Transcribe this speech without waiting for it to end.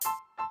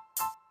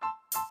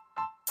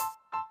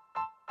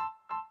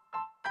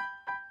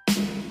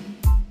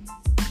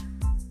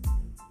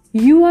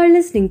You are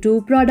listening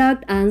to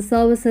Product and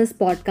Services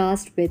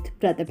Podcast with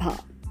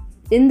Pratibha.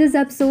 In this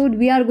episode,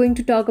 we are going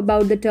to talk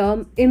about the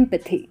term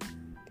empathy.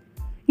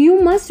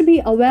 You must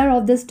be aware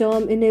of this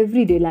term in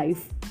everyday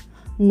life.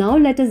 Now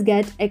let us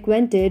get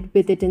acquainted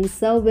with it in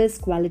service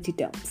quality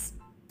terms.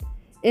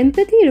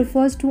 Empathy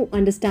refers to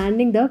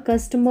understanding the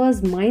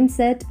customer's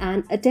mindset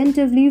and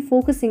attentively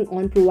focusing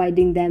on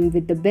providing them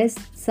with the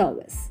best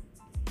service.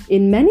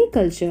 In many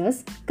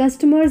cultures,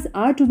 customers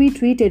are to be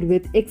treated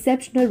with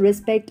exceptional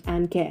respect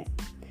and care.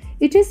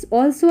 It is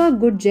also a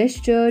good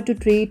gesture to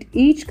treat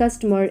each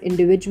customer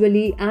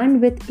individually and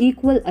with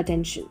equal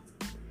attention.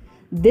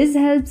 This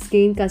helps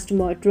gain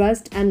customer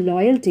trust and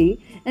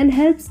loyalty and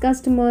helps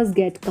customers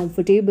get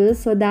comfortable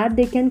so that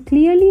they can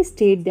clearly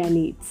state their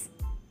needs.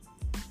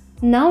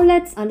 Now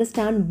let's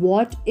understand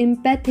what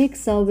empathic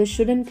service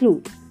should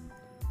include.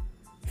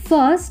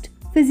 First,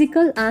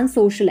 physical and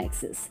social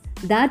access,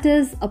 that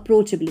is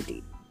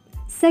approachability.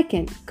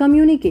 Second,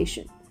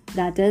 communication,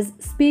 that is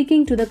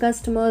speaking to the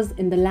customers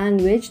in the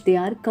language they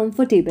are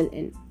comfortable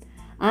in.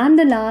 And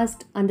the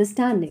last,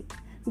 understanding,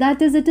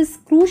 that is it is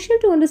crucial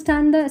to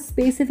understand the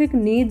specific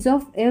needs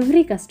of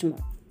every customer.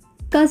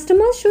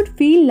 Customers should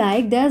feel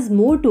like there's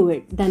more to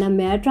it than a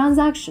mere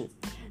transaction.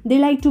 They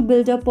like to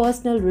build a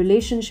personal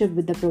relationship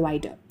with the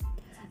provider.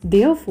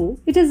 Therefore,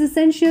 it is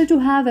essential to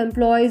have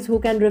employees who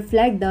can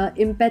reflect the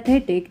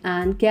empathetic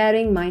and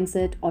caring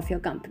mindset of your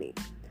company.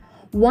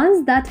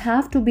 Ones that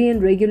have to be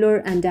in regular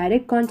and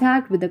direct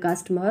contact with the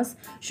customers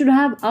should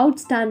have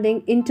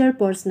outstanding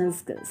interpersonal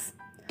skills.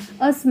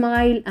 A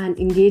smile and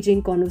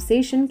engaging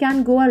conversation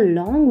can go a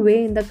long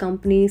way in the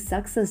company's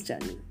success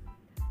journey.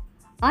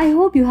 I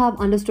hope you have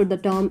understood the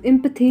term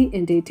empathy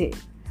in detail.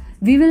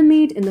 We will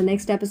meet in the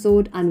next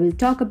episode and we'll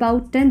talk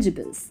about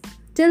tangibles.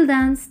 Till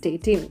then, stay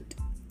tuned.